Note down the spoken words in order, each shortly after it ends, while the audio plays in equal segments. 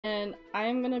And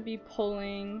I'm gonna be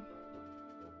pulling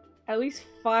at least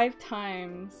 5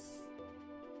 times,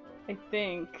 I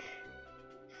think,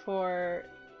 for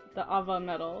the Ava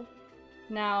medal.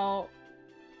 Now,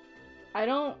 I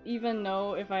don't even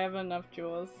know if I have enough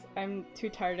jewels. I'm too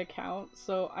tired to count,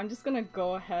 so I'm just gonna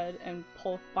go ahead and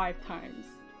pull 5 times.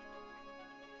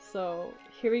 So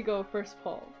here we go, first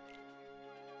pull.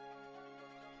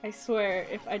 I swear,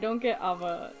 if I don't get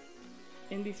Ava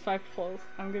in these 5 pulls,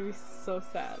 I'm gonna be so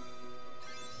sad.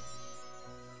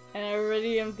 And I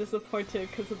already am disappointed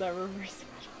because of that reverse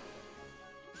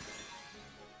medal.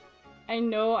 I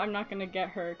know I'm not gonna get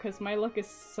her because my luck is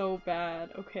so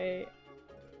bad, okay?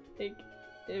 It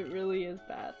really is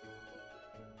bad.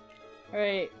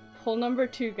 Alright, pull number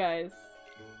 2, guys.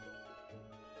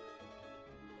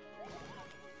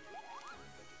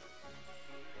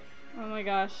 Oh my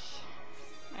gosh.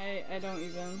 I don't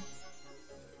even.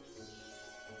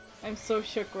 I'm so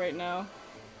shook right now.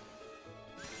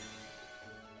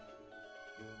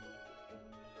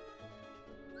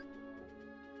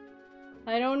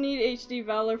 I don't need HD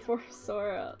Valor for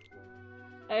Sora.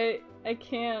 I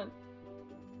can't.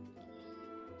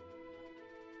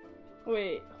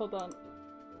 Wait, hold on.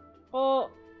 Oh!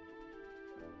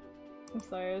 I'm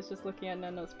sorry, I was just looking at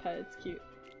Nano's pet, it's cute.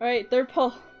 Alright, third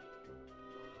pull.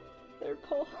 Third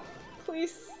pull.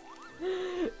 Please.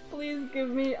 Please give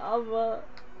me Ava.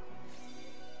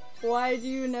 Why do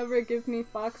you never give me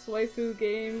Fox Waifu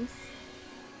games?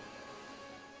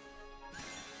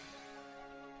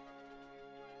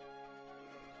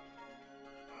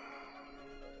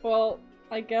 Well,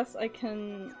 I guess I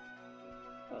can...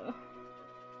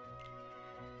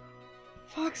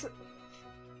 Fox...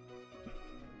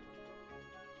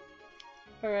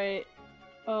 Alright,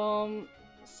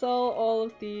 sell all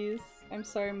of these. I'm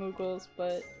sorry, Moogles,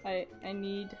 but I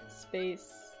need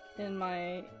space in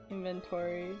my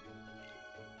inventory.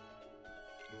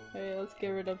 Alright, let's get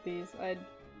rid of these. I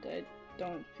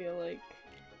don't feel like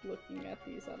looking at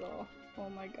these at all. Oh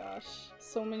my gosh,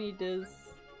 so many Diz.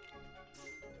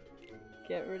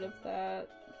 Get rid of that.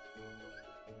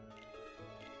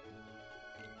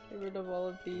 Get rid of all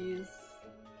of these.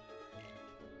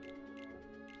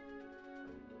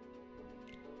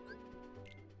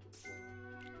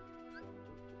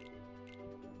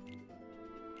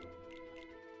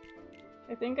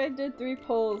 I think I did 3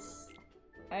 pulls.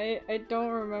 I don't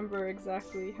remember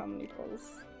exactly how many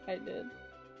pulls I did.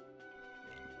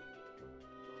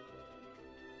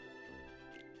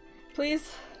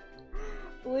 Please!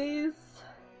 Please!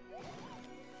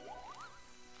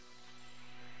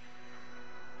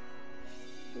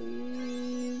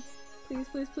 Please. Please,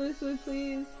 please, please, please,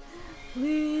 please.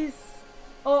 Please.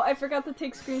 Oh, I forgot to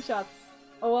take screenshots.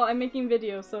 Oh well, I'm making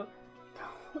videos, so...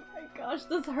 Oh my gosh,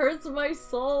 this hurts my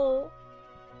soul.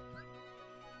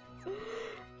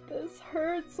 This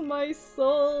hurts my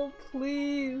soul,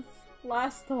 please.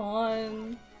 Last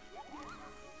one.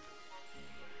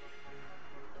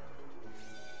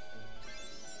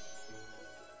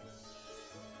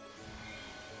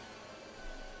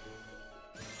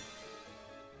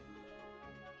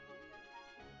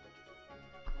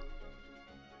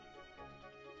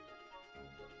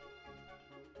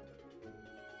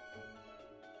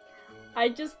 I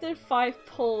just did 5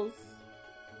 pulls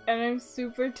and I'm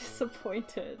super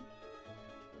disappointed.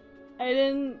 I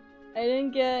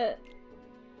didn't get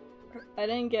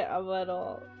Ava at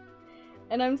all.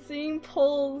 And I'm seeing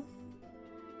pulls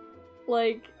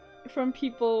like from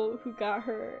people who got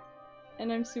her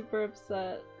and I'm super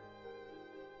upset.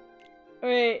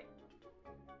 Wait.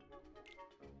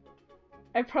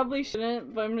 I probably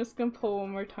shouldn't, but I'm just gonna pull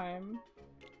one more time.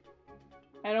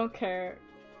 I don't care.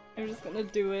 I'm just gonna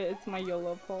do it, it's my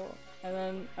YOLO pull, and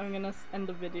then I'm gonna end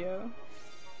the video.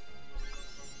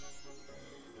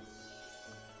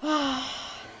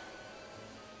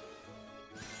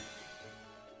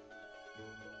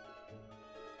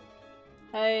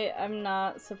 I'm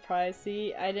not surprised.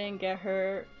 See, I didn't get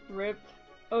her. RIP.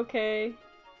 Okay.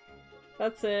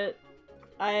 That's it.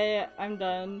 I'm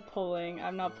done pulling.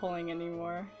 I'm not pulling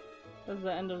anymore. That's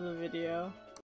the end of the video.